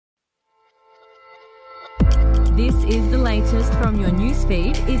This is the latest from your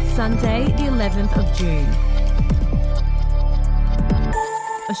newsfeed. It's Sunday, the 11th of June.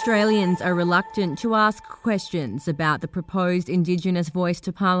 Australians are reluctant to ask questions about the proposed Indigenous voice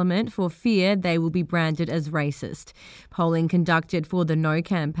to Parliament for fear they will be branded as racist. Polling conducted for the No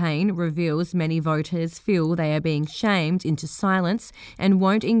campaign reveals many voters feel they are being shamed into silence and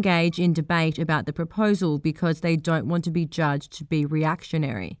won't engage in debate about the proposal because they don't want to be judged to be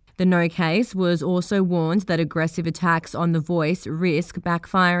reactionary. The No case was also warned that aggressive attacks on the voice risk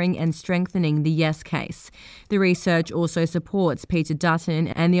backfiring and strengthening the Yes case. The research also supports Peter Dutton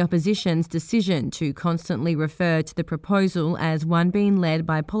and the opposition's decision to constantly refer to the proposal as one being led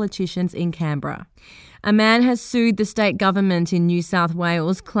by politicians in Canberra. A man has sued the state government in New South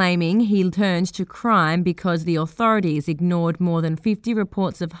Wales, claiming he turned to crime because the authorities ignored more than 50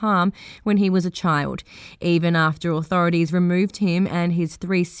 reports of harm when he was a child. Even after authorities removed him and his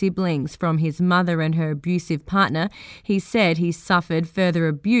 3 siblings from his mother and her abusive partner, he said he suffered further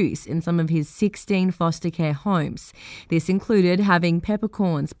abuse in some of his 16 foster care homes. This included having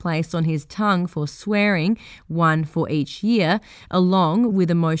peppercorns placed on his tongue for swearing, 1 for each year, along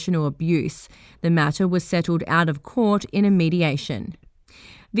with emotional abuse. The matter was settled out of court in a mediation.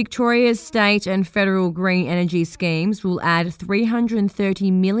 Victoria's state and federal green energy schemes will add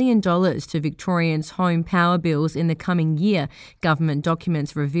 $330 million to Victorians' home power bills in the coming year, government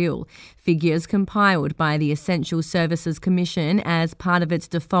documents reveal. Figures compiled by the Essential Services Commission as part of its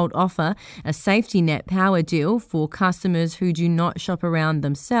default offer, a safety net power deal for customers who do not shop around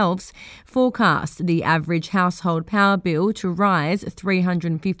themselves, forecast the average household power bill to rise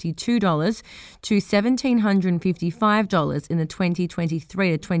 $352 to $1,755 in the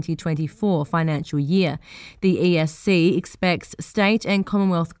 2023-2024 financial year. The ESC expects state and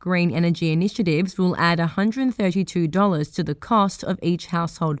Commonwealth green energy initiatives will add $132 to the cost of each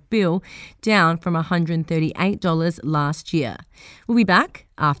household bill, down from $138 last year. We'll be back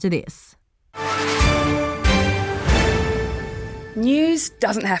after this. News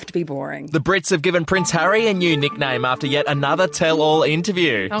doesn't have to be boring. The Brits have given Prince Harry a new nickname after yet another tell-all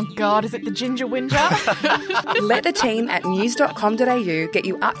interview. Oh God, is it the Ginger Whinger? Let the team at news.com.au get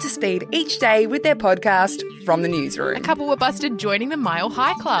you up to speed each day with their podcast, From the Newsroom. A couple were busted joining the Mile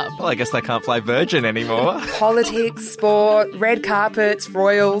High Club. Well, I guess they can't fly Virgin anymore. Politics, sport, red carpets,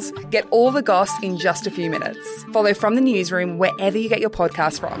 royals. Get all the goss in just a few minutes. Follow From the Newsroom wherever you get your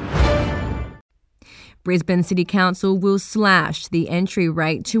podcast from. Brisbane City Council will slash the entry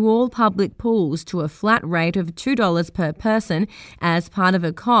rate to all public pools to a flat rate of $2 per person as part of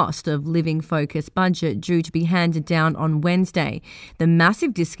a cost of living focus budget due to be handed down on Wednesday. The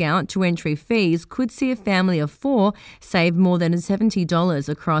massive discount to entry fees could see a family of 4 save more than $70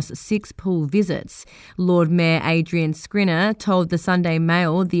 across 6 pool visits. Lord Mayor Adrian Skrinner told the Sunday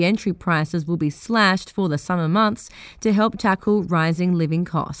Mail the entry prices will be slashed for the summer months to help tackle rising living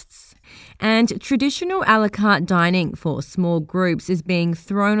costs. And traditional a la carte dining for small groups is being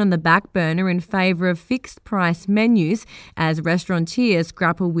thrown on the back burner in favour of fixed-price menus as restaurateurs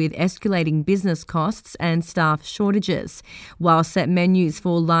grapple with escalating business costs and staff shortages. While set menus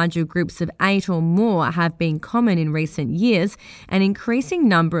for larger groups of 8 or more have been common in recent years, an increasing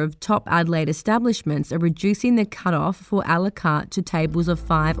number of top Adelaide establishments are reducing the cut-off for a la carte to tables of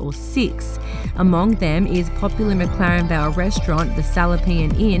 5 or 6. Among them is popular McLaren Vale restaurant The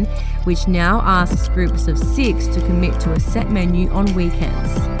Salopian Inn, which now asks groups of 6 to commit to a set menu on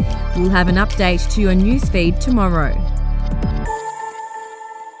weekends. We'll have an update to your newsfeed tomorrow.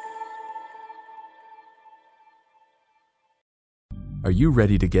 Are you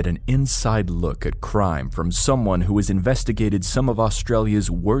ready to get an inside look at crime from someone who has investigated some of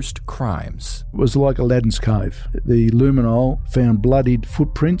Australia's worst crimes? It was like Aladdin's Cave. The luminol found bloodied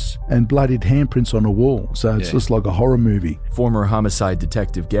footprints and bloodied handprints on a wall, so it's just like a horror movie. Former homicide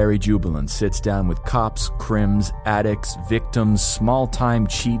detective Gary Jubilant sits down with cops, crims, addicts, victims, small-time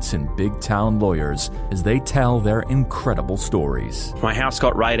cheats, and big-town lawyers as they tell their incredible stories. My house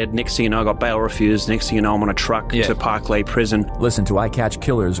got raided. Next thing you know, I got bail refused. Next thing you know, I'm on a truck to Parklea Prison. Listen to I Catch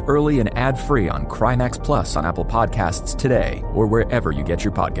Killers early and ad-free on Crimex Plus on Apple Podcasts today or wherever you get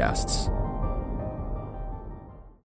your podcasts.